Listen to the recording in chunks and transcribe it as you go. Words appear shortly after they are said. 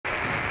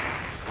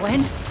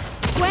Gwen?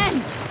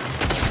 Gwen!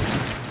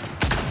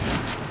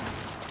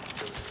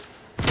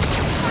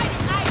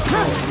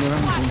 Oh, you're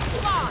angry.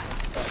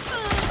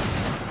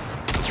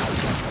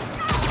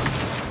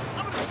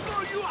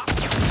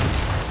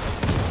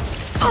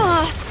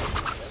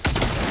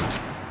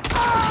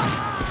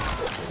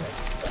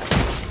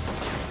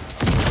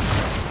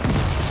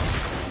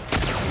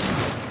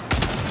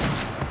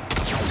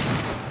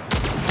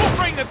 We'll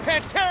bring the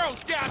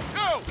Panteros down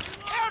too!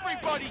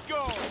 Everybody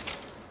go!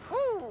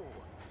 Whew.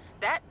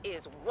 That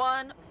is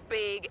one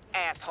big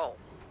asshole.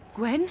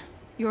 Gwen,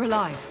 you're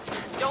alive.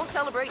 Don't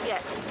celebrate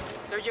yet.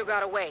 Sergio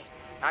got away.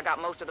 I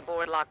got most of the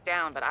board locked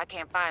down, but I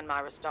can't find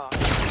Myra Starr.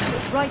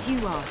 Right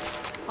you are.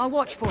 I'll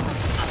watch for her.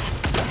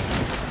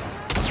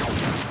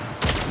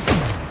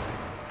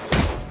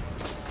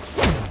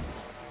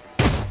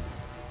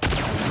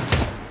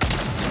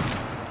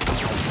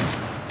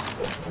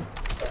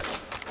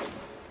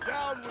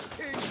 Down with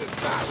kings and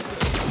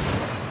bastards!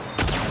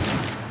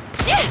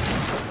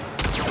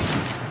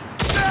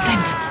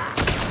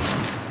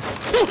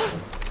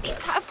 Is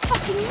that a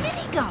fucking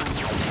minigun?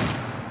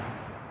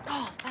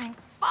 Oh, thank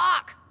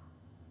fuck!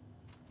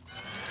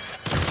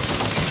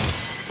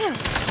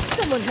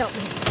 Someone help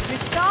me.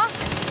 Miss Starr,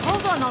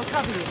 hold on, I'll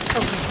cover you.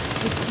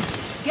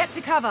 Okay. Get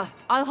to cover.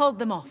 I'll hold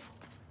them off.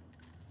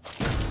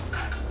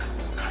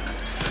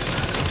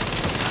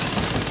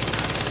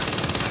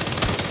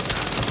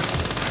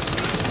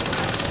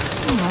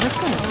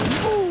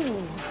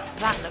 Ooh,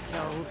 that looked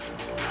old.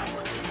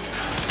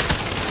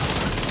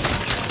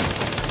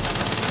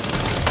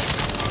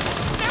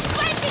 They're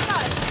flanking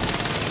us!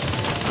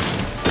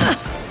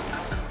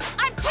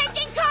 I'm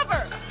taking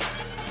cover!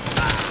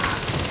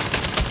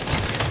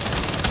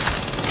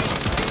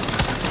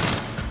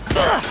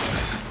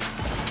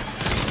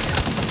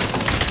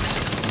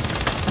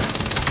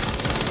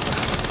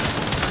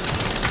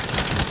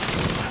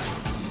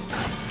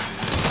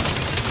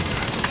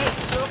 Hey,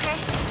 you okay?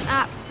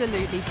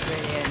 Absolutely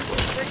brilliant.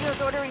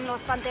 Sergio's ordering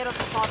Los Panteros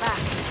to fall back.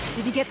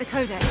 Did you get the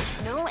codex?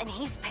 No, and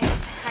he's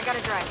pissed. I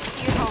gotta drive.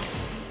 See you at home.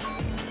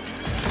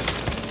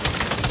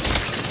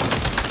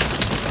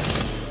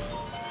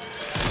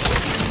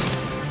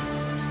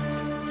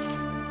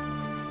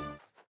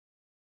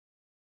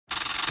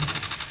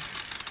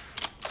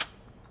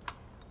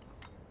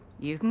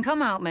 You can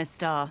come out, Miss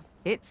Starr.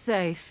 It's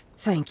safe.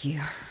 Thank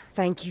you.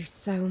 Thank you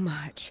so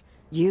much.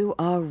 You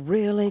are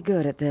really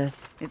good at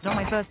this. It's not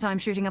my first time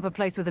shooting up a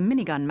place with a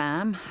minigun,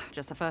 ma'am.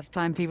 Just the first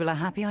time people are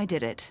happy I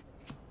did it.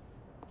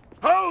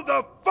 How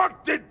the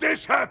fuck did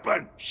this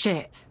happen?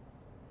 Shit.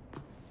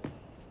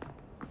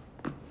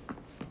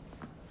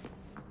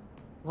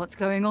 What's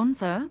going on,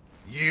 sir?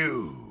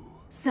 You.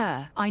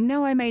 Sir, I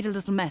know I made a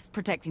little mess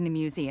protecting the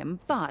museum,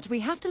 but we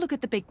have to look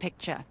at the big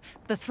picture.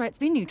 The threat's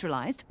been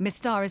neutralized, Miss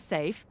Starr is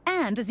safe,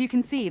 and as you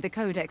can see, the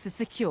codex is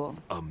secure.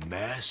 A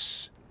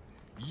mess?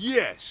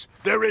 Yes,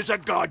 there is a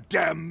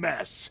goddamn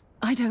mess.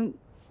 I don't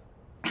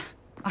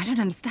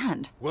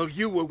understand. Well,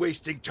 you were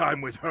wasting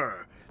time with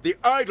her. The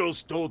idol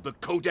stole the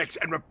codex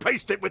and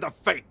replaced it with a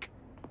fake.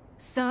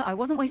 Sir, I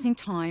wasn't wasting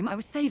time. I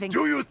was saving...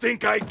 Do you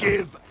think I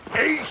give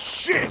a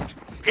shit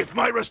if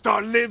Myra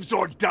Starr lives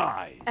or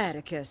dies?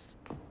 Atticus.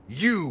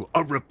 You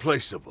are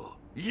replaceable.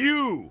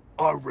 You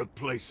are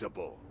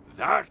replaceable.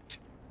 That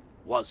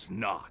was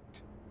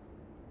not.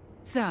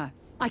 Sir,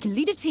 I can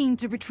lead a team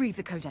to retrieve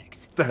the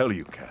codex. The hell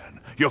you can.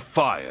 You're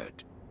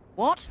fired.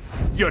 What?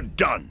 You're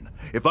done.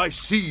 If I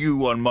see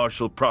you on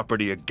Marshall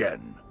property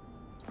again,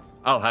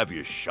 I'll have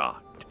you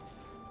shot.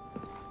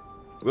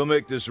 We'll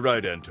make this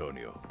right,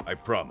 Antonio. I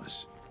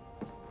promise.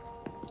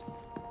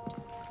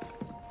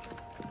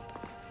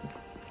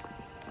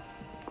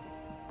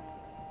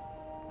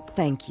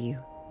 Thank you.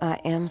 I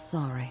am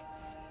sorry.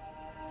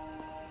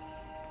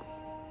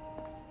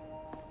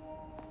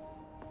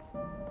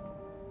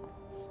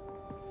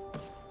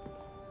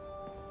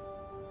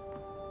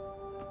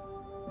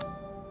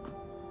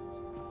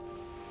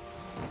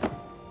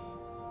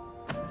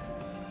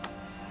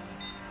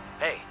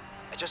 Hey,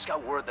 I just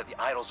got word that the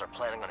idols are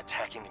planning on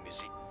attacking the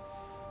museum.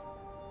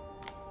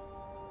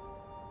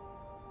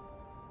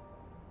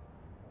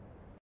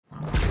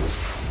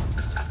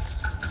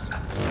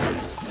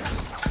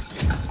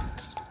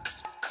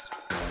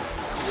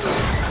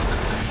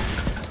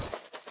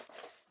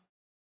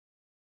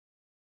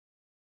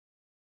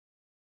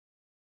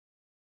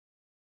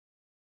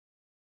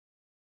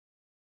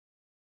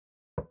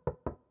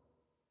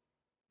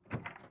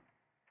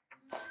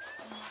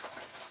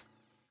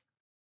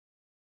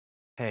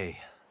 Hey,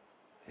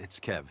 it's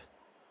Kev.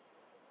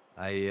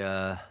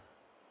 I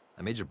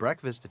made you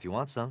breakfast if you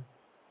want some.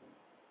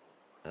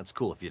 That's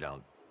cool if you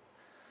don't.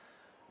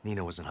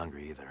 Nina wasn't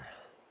hungry either.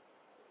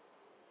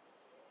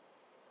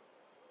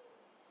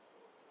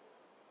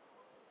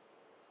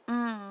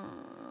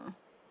 I'm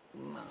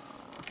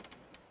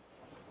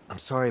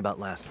sorry about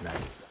last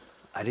night.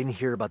 I didn't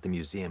hear about the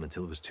museum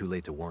until it was too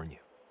late to warn you.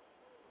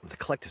 The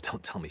Collective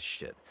don't tell me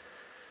shit.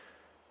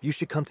 You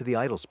should come to the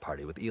Idols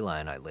party with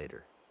Eli and I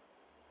later.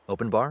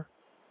 Open bar?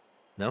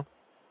 No?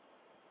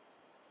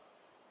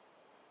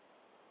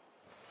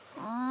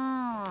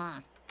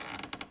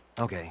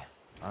 Okay,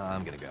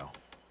 I'm gonna go.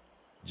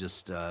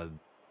 Just know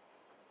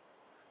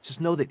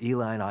that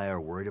Eli and I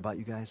are worried about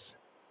you guys.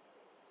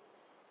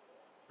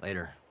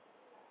 Later.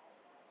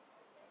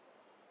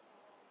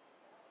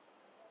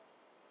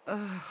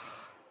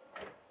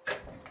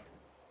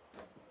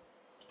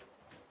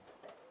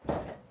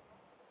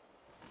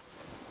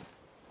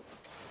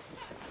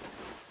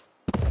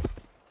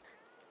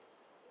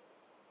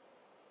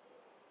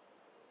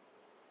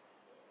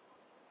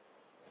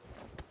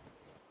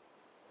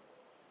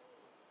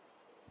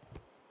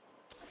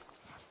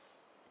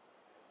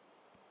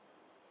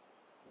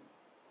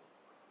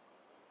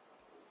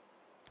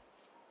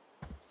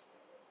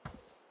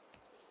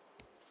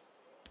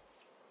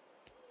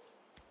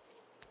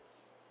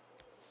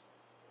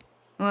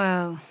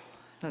 Well,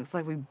 looks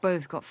like we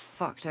both got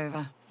fucked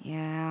over.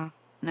 Yeah.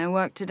 No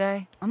work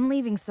today? I'm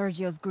leaving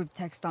Sergio's group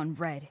text on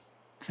red.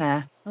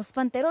 Fair. Los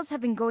Panteros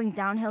have been going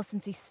downhill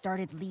since he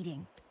started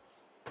leading.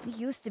 We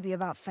used to be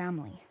about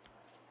family.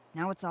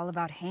 Now it's all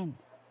about him.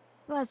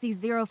 Plus, he's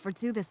 0 for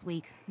 2 this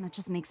week. That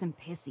just makes him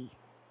pissy.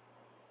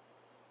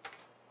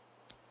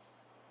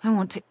 I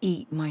want to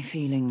eat my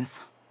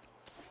feelings.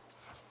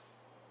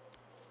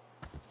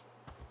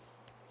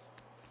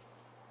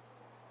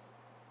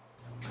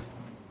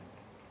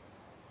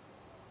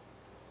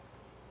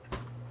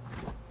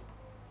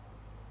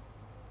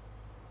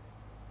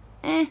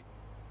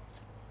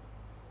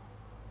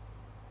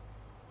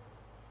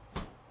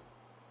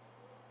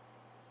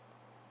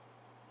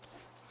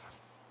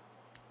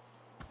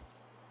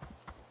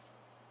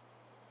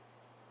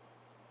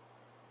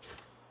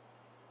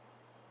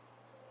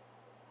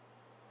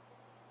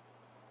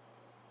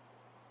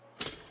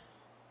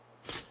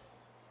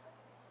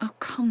 Oh,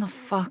 come the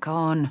fuck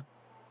on.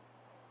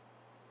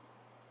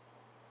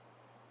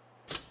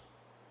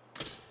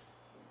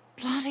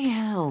 Bloody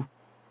hell.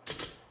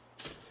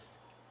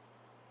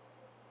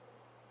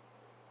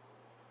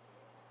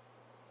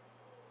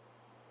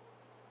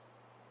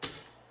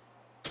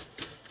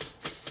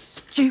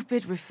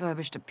 Stupid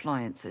refurbished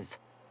appliances.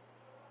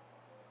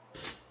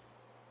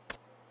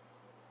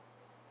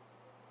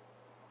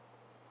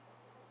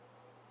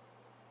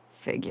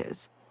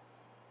 Figures.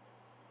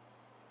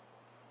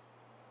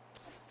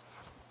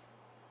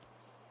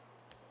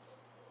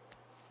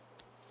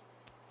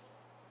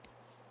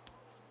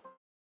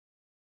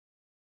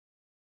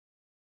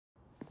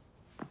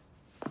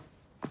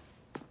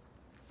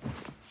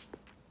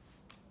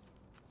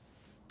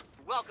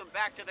 Welcome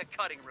back to the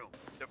Cutting Room,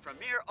 the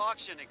premier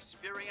auction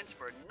experience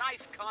for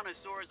knife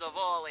connoisseurs of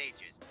all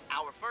ages.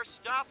 Our first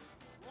stop,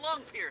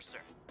 Lung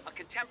Piercer, a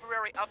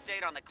contemporary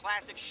update on the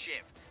classic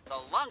Shiv, the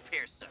Lung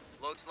Piercer.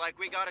 Looks like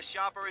we got a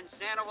shopper in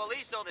San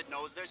Luis that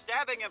knows their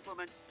stabbing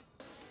implements.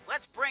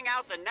 Let's bring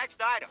out the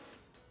next item.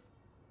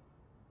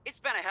 It's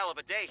been a hell of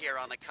a day here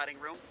on the Cutting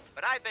Room,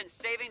 but I've been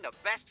saving the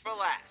best for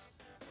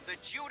last. The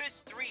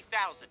Judas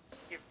 3000.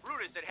 If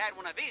Brutus had had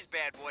one of these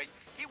bad boys,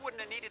 he wouldn't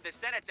have needed the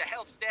Senate to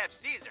help stab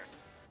Caesar.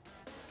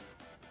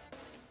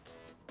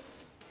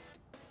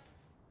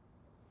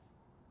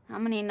 How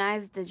many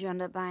knives did you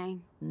end up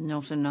buying?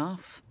 Not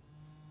enough.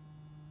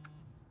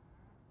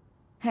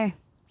 Hey,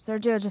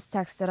 Sergio just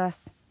texted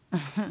us.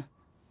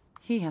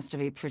 He has to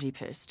be pretty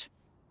pissed.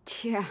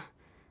 Yeah.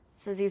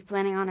 Says he's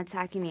planning on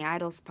attacking the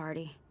Idols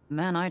party.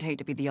 Man, I'd hate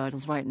to be the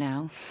idols right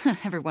now.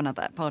 Everyone at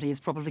that party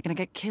is probably gonna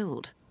get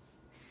killed.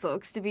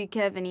 Sucks to be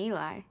Kev and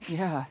Eli.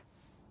 Yeah.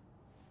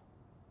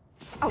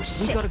 Oh,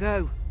 shit! We gotta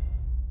go.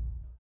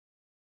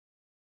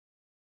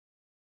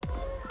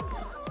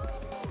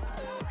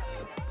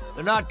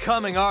 They're not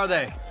coming, are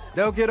they?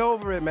 They'll get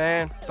over it,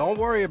 man. Don't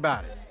worry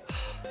about it.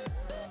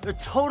 They're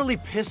totally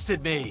pissed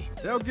at me.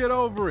 They'll get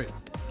over it.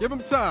 Give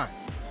them time.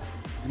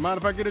 You mind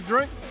if I get a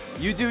drink?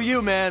 You do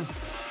you, man.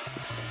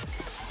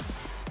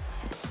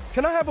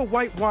 Can I have a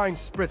white wine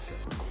spritzer?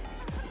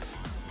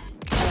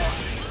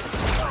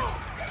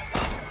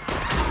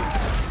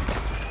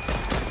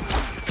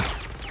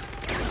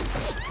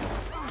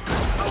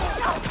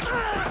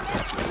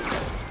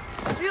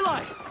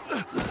 Eli!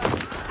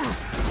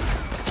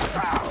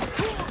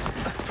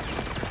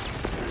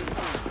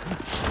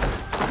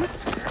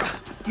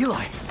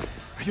 Eli,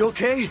 are you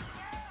okay?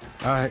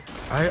 I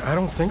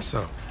don't think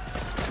so.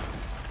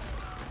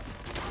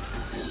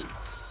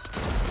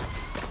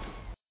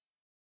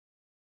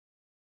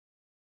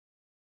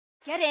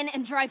 Get in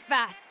and drive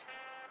fast.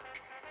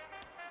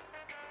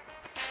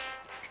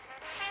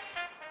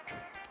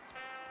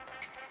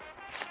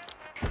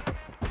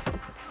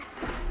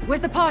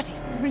 Where's the party?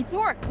 The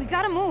resort, we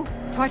gotta move.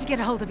 Try to get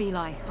a hold of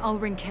Eli. I'll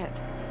ring Kev.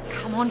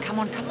 Come on, come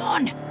on, come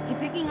on! You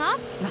picking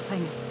up?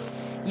 Nothing.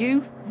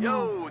 You?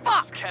 Yo,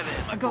 this is Kevin.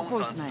 My I got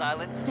phone's on voicemail.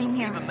 silent, so Same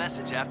leave here. a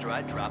message after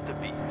I drop the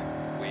beep.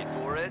 Wait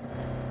for it.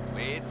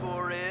 Wait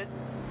for it.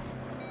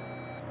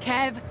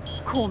 Kev,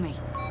 call me.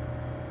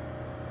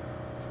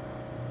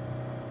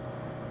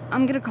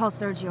 I'm gonna call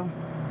Sergio.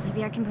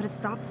 Maybe I can put a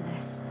stop to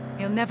this.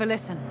 He'll never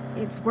listen.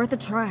 It's worth a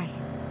try.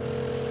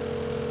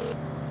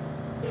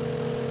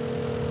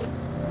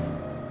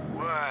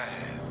 Well,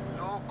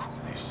 look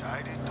who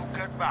decided to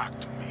get back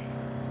to me.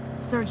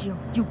 Sergio,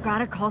 you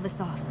gotta call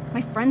this off.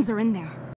 My friends are in there.